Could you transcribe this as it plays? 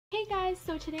Hey guys,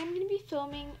 so today I'm going to be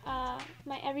filming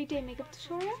my everyday makeup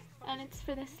tutorial, and it's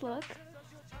for this look.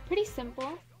 Pretty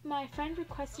simple. My friend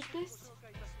requested this.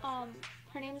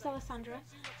 Her name is Alessandra,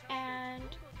 and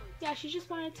yeah, she just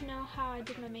wanted to know how I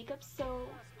did my makeup, so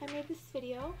I made this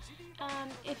video.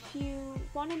 If you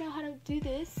want to know how to do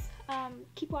this,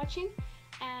 keep watching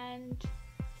and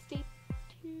stay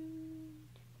tuned.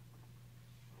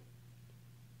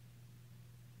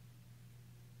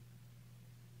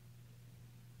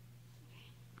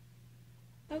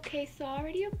 Okay, so I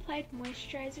already applied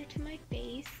moisturizer to my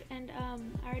face, and I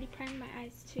already primed my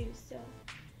eyes too, so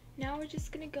now we're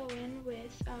just going to go in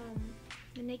with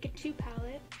the Naked 2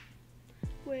 palette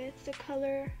with the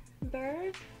color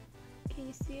Bird. Can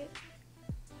you see it?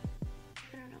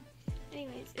 I don't know.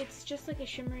 Anyways, it's just like a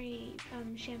shimmery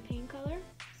champagne color,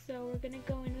 so we're going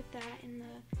to go in with that in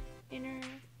the inner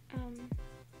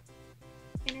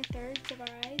thirds of our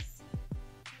eyes.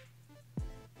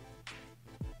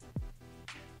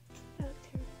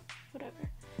 Whatever.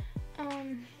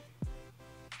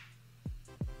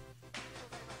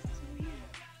 So yeah.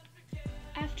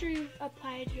 After you've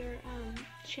applied your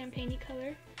champagne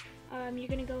color, you're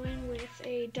gonna go in with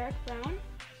a dark brown.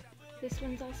 This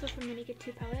one's also from the Naked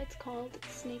 2 palette. It's called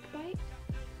Snake Bite.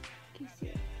 Can you see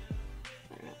it?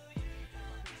 I don't know.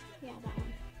 Yeah, that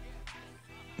one.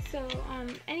 So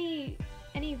any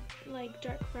like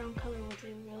dark brown color will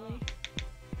do, really.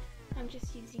 I'm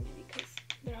just using it because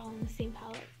they're all in the same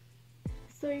palette.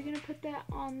 So you're gonna put that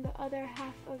on the other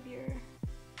half of your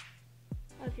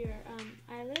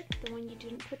eyelid, the one you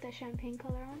didn't put that champagne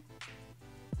color on.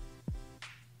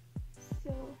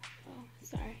 So, oh,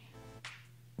 sorry.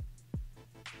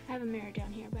 I have a mirror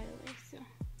down here, by the way, so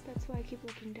that's why I keep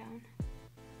looking down.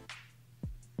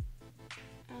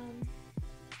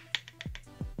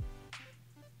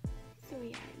 So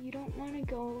yeah, you don't want to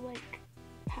go like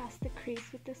past the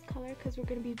crease with this color because we're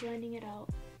gonna be blending it out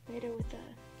later with the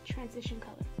transition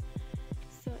color,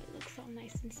 so it looks all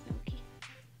nice and smoky.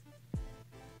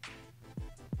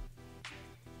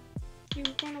 You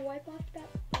want to wipe off that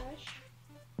brush.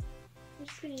 I'm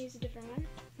just going to use a different one,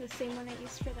 the same one I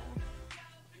used for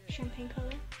the champagne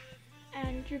color,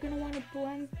 and you're going to want to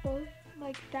blend both,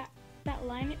 like that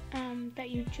line that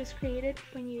you just created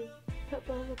when you put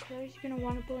both the colors. You're going to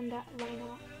want to blend that line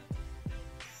out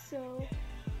so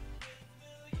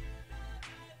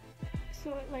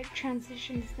it like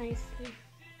transitions nicely.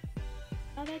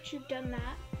 Now that you've done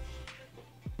that,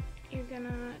 you're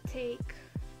gonna take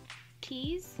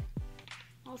Tease,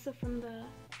 also from the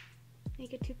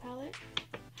Naked 2 palette.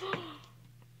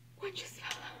 One just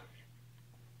fell out.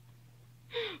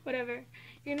 Whatever.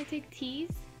 You're gonna take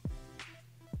Tease.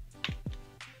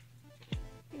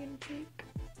 You're gonna take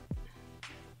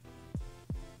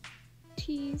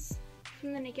Tease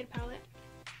from the Naked palette,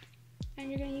 and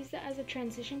you're gonna use that as a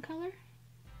transition color.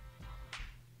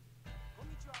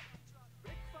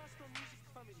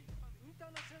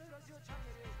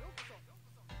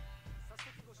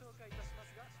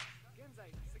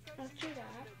 After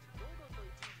that,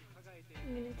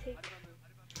 I'm going to take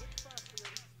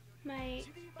my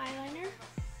eyeliner.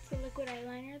 It's a liquid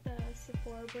eyeliner, the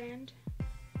Sephora brand. I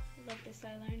love this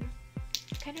eyeliner.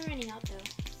 It's kind of running out though,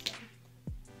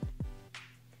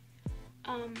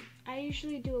 so. I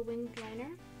usually do a winged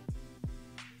liner,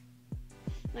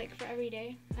 like for every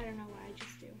day. I don't know why, I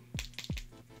just do.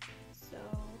 So,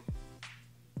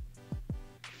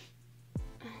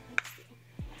 let's see.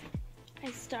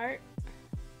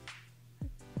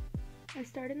 I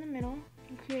start in the middle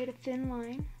and create a thin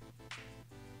line.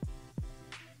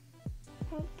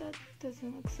 Oh, that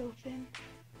doesn't look so thin.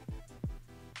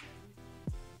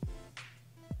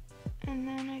 And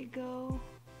then I go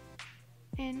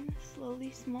in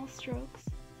slowly, small strokes.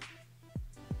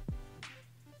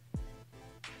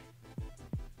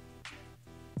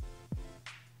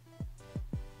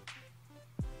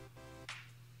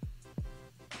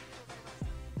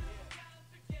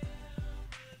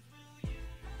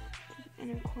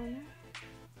 Inner corner.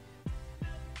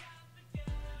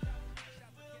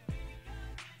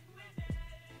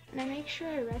 And I make sure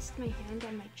I rest my hand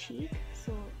on my cheek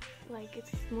so like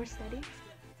it's more steady.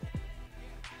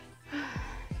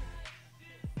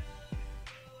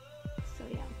 So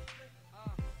yeah.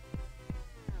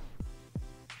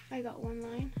 I got one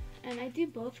line. And I do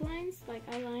both lines, like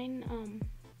I line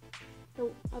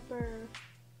the upper,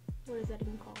 what is that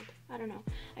even called? I don't know.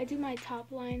 I do my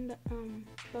top line,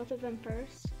 both of them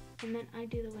first, and then I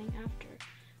do the wing after,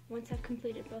 once I've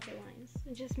completed both the lines.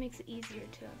 It just makes it easier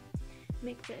to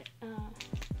make the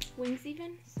wings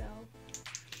even, so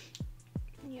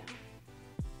yeah.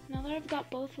 Now that I've got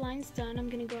both lines done, I'm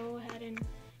going to go ahead and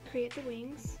create the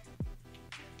wings.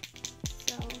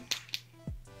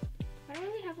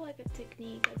 like a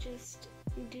technique. I just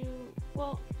do,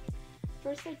 well,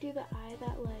 first I do the eye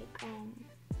that like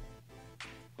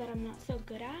that I'm not so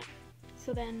good at.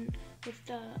 So then with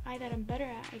the eye that I'm better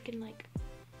at, I can like,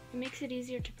 it makes it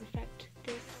easier to perfect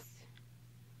this.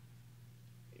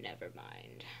 Never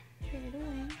mind. Turn it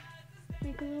away.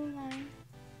 Make a little line.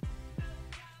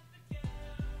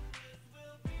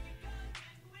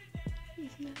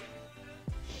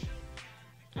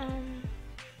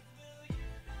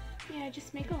 Yeah,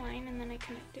 just make a line and then I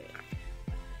connect it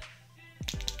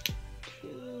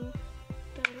to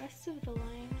the rest of the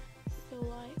line. So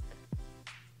like,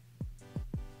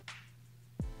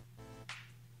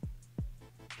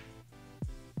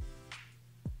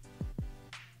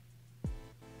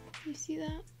 you see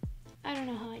that? I don't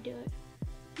know how I do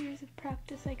it. Years of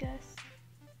practice, I guess.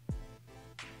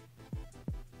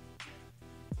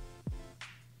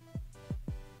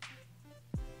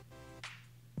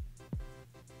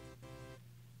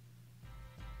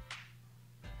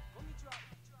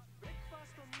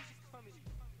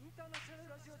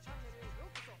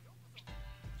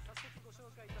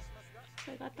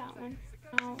 So I got that one.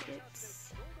 Now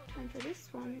it's time for this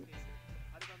one.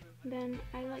 Then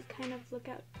I like kind of look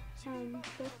at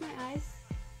both my eyes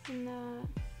in the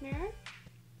mirror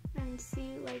and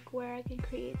see like where I can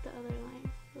create the other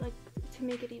line, like to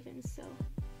make it even. So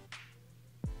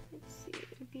let's see,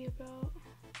 it'd be about,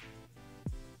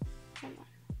 hold on.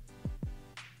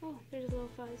 Oh, there's a little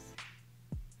fuzz.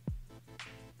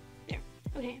 There.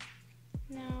 Okay.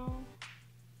 Now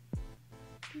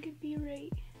I think it'd be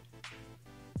right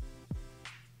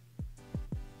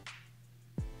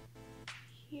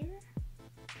here.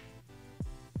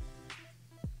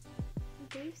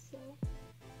 I believe so.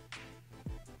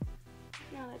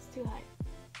 No, that's too high.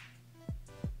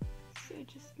 So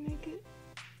just make it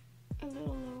a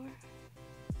little lower.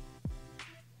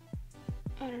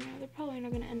 I don't know, they're probably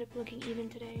not going to end up looking even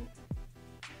today.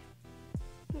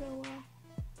 But oh well.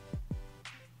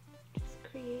 Just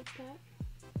create that.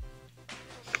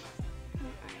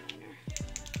 More eyeliner.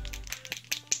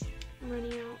 I'm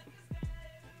running out.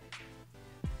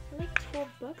 They're like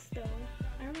 $12 though.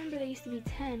 I remember they used to be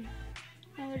 10.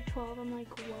 Now they're 12. I'm like,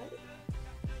 what?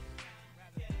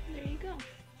 There you go.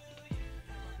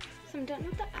 So I'm done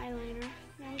with the eyeliner.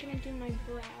 Now I'm gonna do my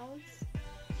brows.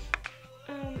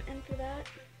 And for that,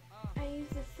 I use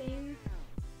the same.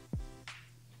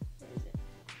 Where is it?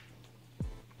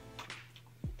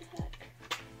 What the heck?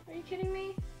 Are you kidding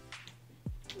me?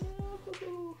 No.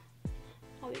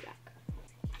 I'll be back.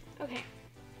 Okay.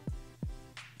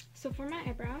 So for my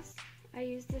eyebrows, I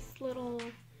use this little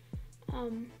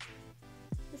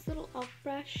elf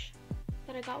brush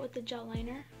that I got with the gel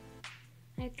liner.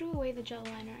 I threw away the gel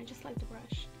liner, I just like the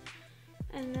brush.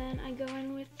 And then I go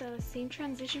in with the same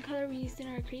transition color we used in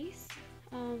our crease,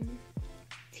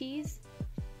 Tease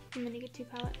from the Naked 2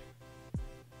 palette.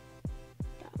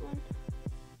 That one.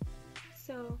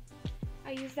 So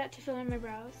I use that to fill in my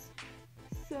brows.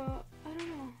 So I don't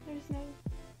know, there's no,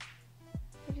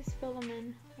 I just fill them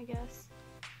in, I guess.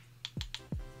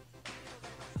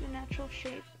 The natural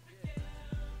shape.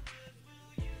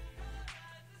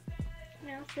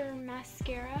 Now for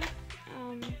mascara,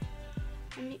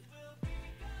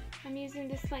 I'm using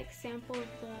this like sample of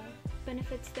the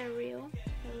Benefits They're Real.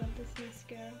 I love this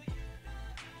mascara.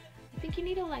 I think you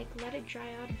need to like let it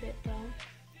dry out a bit though,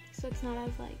 so it's not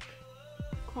as like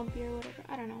clumpy or whatever.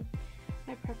 I don't know,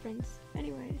 my preference.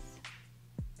 Anyways,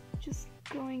 just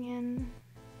going in.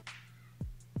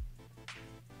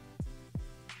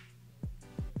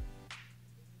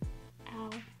 Ow.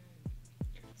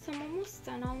 So I'm almost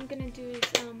done. All I'm gonna do is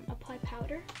apply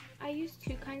powder. I use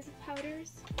two kinds of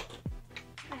powders.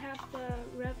 I have the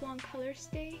Revlon Color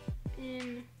Stay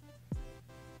in,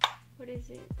 what is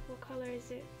it? What color is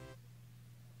it?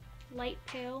 Light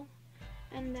pale.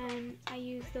 And then I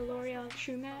use the L'Oreal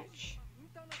True Match,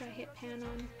 which I hit pan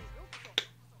on,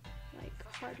 like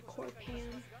hardcore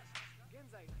pan.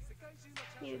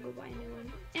 Need to go buy a new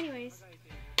one. Anyways,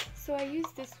 so I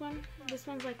use this one. This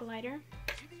one's like lighter,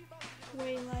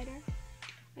 way lighter.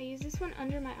 I use this one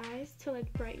under my eyes to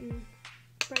like brighten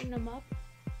them up.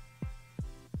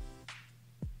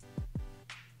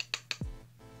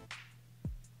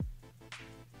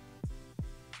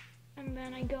 And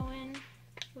then I go in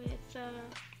with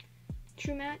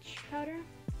True Match powder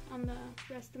on the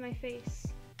rest of my face,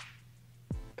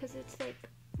 because it's like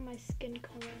my skin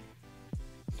color.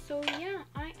 So yeah,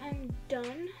 I am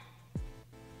done.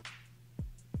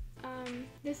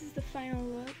 This is the final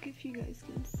look, if you guys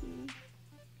can see.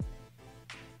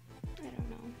 I don't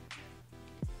know.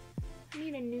 I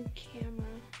need a new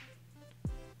camera.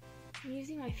 I'm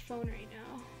using my phone right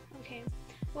now. Okay,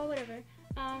 well, whatever.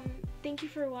 Thank you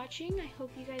for watching. I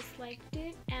hope you guys liked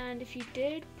it, and if you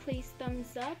did, please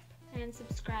thumbs up and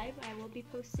subscribe. I will be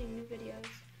posting new videos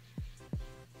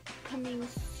coming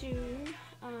soon.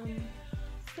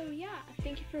 So yeah,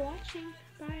 thank you for watching.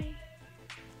 Bye.